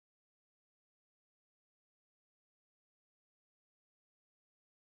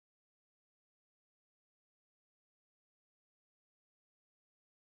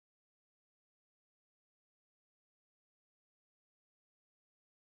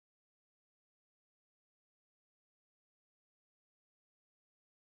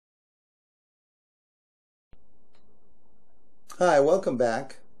Hi, welcome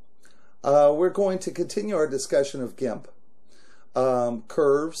back. We're going to continue our discussion of Gimp.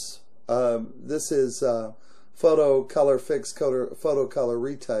 Curves. This is Photo Color Fix Photo Color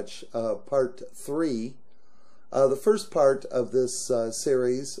Retouch Part 3. The first part of this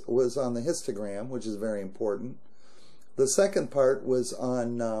series was on the histogram, which is very important. The second part was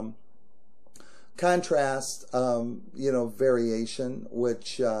on contrast, variation,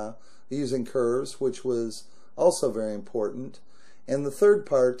 which using curves, which was also very important. And the third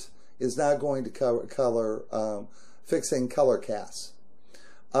part is now going to cover fixing color casts.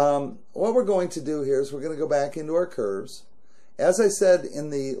 What we're going to do here is we're going to go back into our curves. As I said in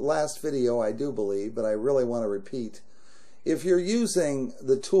the last video, I do believe, but I really want to repeat, if you're using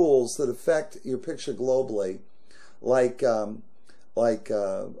the tools that affect your picture globally, like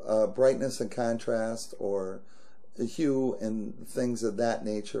brightness and contrast, or hue and things of that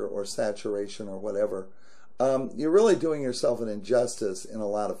nature, or saturation or whatever, you're really doing yourself an injustice in a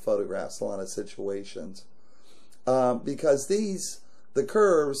lot of photographs, a lot of situations, because the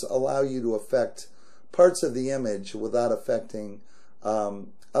curves allow you to affect parts of the image without affecting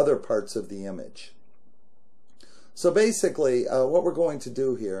other parts of the image. So basically, what we're going to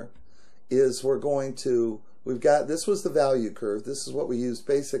do here is this was the value curve. This is what we use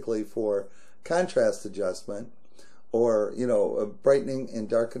basically for contrast adjustment, or brightening and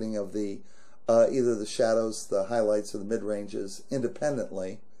darkening of the either the shadows, the highlights, or the mid-ranges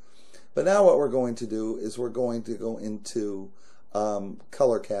independently. But now what we're going to do is we're going to go into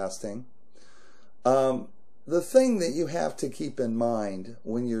color casting. The thing that you have to keep in mind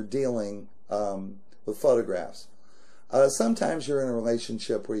when you're dealing with photographs, sometimes you're in a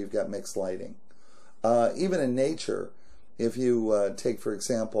relationship where you've got mixed lighting. Even in nature, if you take, for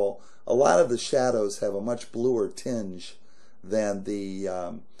example, a lot of the shadows have a much bluer tinge than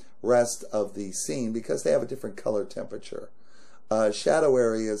the rest of the scene because they have a different color temperature. Shadow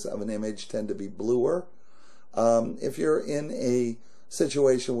areas of an image tend to be bluer. If you're in a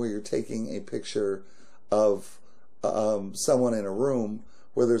situation where you're taking a picture of someone in a room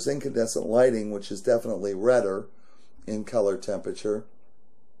where there's incandescent lighting, which is definitely redder in color temperature,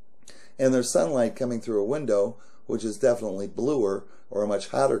 and there's sunlight coming through a window, which is definitely bluer or a much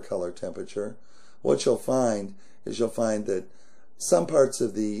hotter color temperature, what you'll find is that some parts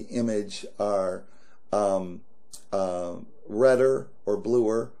of the image are redder or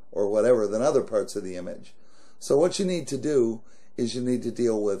bluer or whatever than other parts of the image. So what you need to do is you need to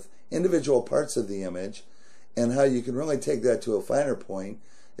deal with individual parts of the image, and how you can really take that to a finer point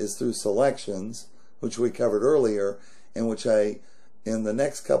is through selections, which we covered earlier, and which in the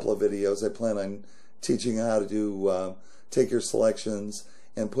next couple of videos I plan on teaching how to do take your selections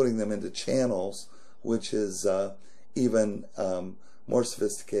and putting them into channels, which is even more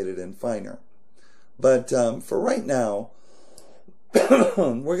sophisticated and finer. But for right now,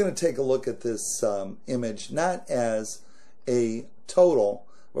 we're going to take a look at this image not as a total,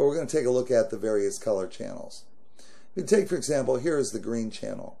 but we're going to take a look at the various color channels. If you take, for example, here is the green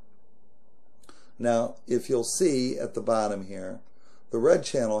channel. Now, if you'll see at the bottom here, the red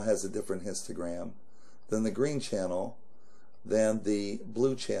channel has a different histogram than the green channel, than the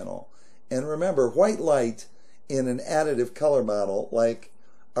blue channel. And remember, white light in an additive color model like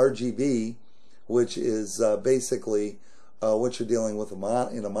RGB, which is basically what you're dealing with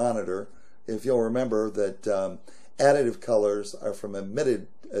in a monitor. If you'll remember that additive colors are from emitted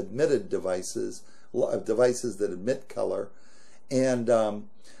devices that emit color, and the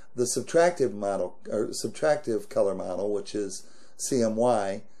subtractive color model, which is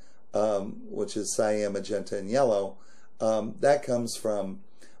CMY, which is cyan, magenta, and yellow, that comes from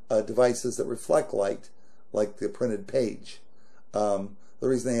devices that reflect light, like the printed page. The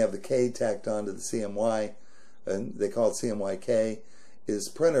reason they have the K tacked onto the CMY, and they call it CMYK, is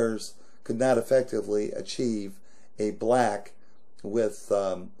printers could not effectively achieve a black with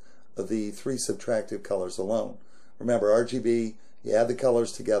the three subtractive colors alone. Remember, RGB, you add the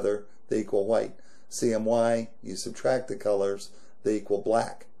colors together, they equal white. CMY, you subtract the colors, they equal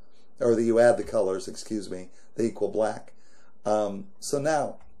black. Or you add the colors, excuse me, they equal black. So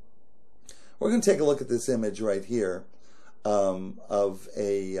now, we're going to take a look at this image right here of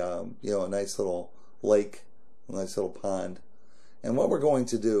a nice little lake, a nice little pond. And what we're going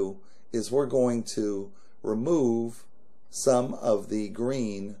to do is we're going to remove some of the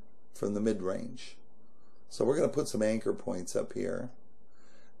green from the mid-range. So we're going to put some anchor points up here,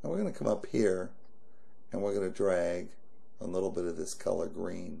 and we're going to come up here, and we're going to drag a little bit of this color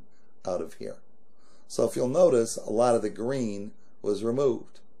green out of here. So if you'll notice, a lot of the green was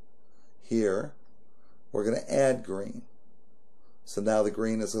removed. Here, we're going to add green. So now the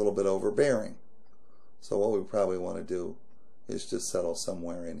green is a little bit overbearing. So what we probably want to do is just settle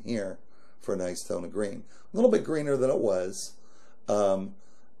somewhere in here for a nice tone of green. A little bit greener than it was, about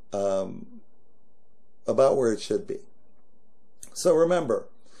where it should be. So remember,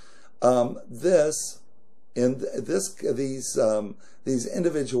 these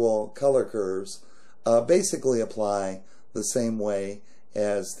individual color curves basically apply the same way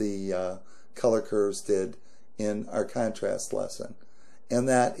as the color curves did in our contrast lesson, and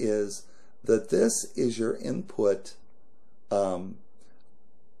that is that this is your input.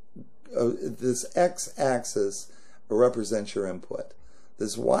 This x-axis represents your input.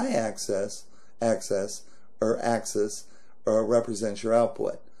 This y-axis represents your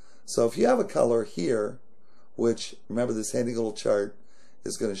output. So if you have a color here, which, remember, this handy little chart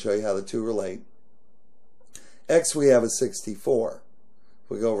is going to show you how the two relate. X we have a 64. If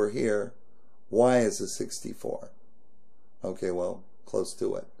we go over here, y is a 64. Okay, well, close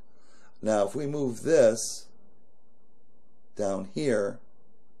to it. Now if we move this down here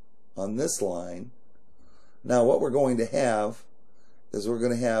on this line, now what we're going to have is we're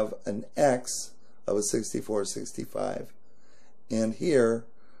going to have an X of a 64, 65. And here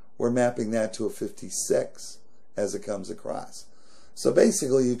we're mapping that to a 56 as it comes across. So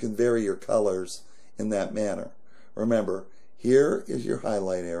basically you can vary your colors in that manner. Remember, here is your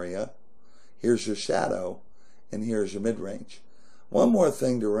highlight area, here's your shadow, and here's your mid-range. One more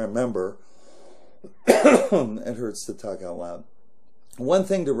thing to remember, it hurts to talk out loud. One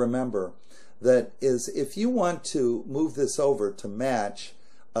thing to remember that is, if you want to move this over to match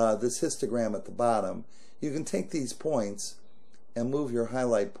this histogram at the bottom, you can take these points and move your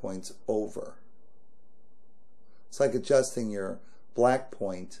highlight points over. It's like adjusting your black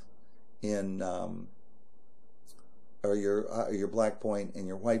point in, or your black point and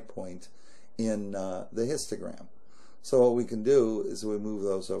your white point in the histogram. So what we can do is we move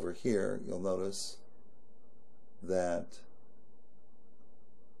those over here. You'll notice that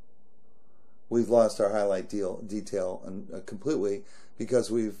we've lost our highlight detail completely because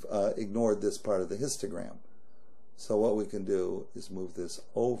we've ignored this part of the histogram. So what we can do is move this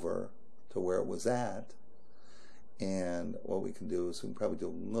over to where it was at, and what we can do is we can probably do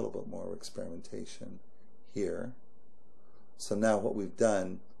a little bit more experimentation here. So now what we've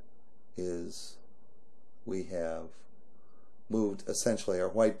done is we have moved essentially our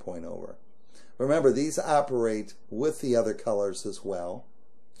white point over. Remember, these operate with the other colors as well.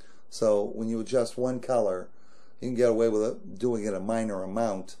 So when you adjust one color, you can get away with it, doing it a minor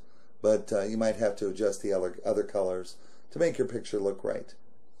amount, but you might have to adjust the other colors to make your picture look right.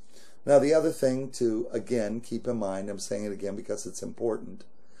 Now the other thing to, again, keep in mind, I'm saying it again because it's important,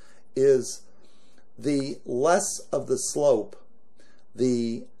 is the less of the slope,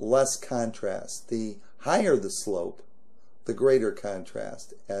 the less contrast. The higher the slope, the greater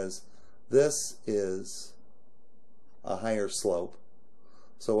contrast, as this is a higher slope.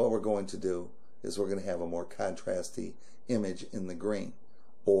 So what we're going to do is we're going to have a more contrasty image in the green.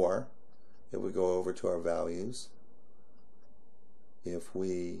 Or if we go over to our values, if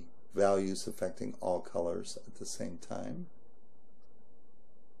we values affecting all colors at the same time,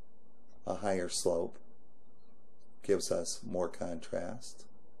 a higher slope gives us more contrast,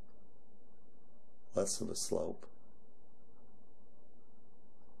 less of a slope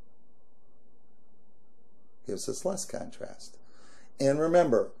gives us less contrast. And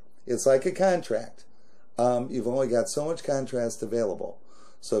remember, it's like a contract. You've only got so much contrast available.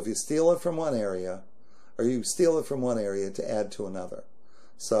 So if you steal it from one area, or you steal it from one area to add to another.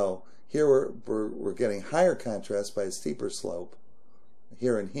 So here we're getting higher contrast by a steeper slope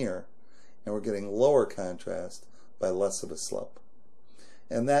here and here, and we're getting lower contrast by less of a slope.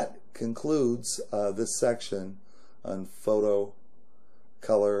 And that concludes this section on photo,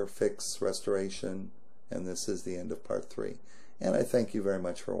 color, fix, restoration, and this is the end of part 3. And I thank you very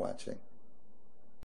much for watching.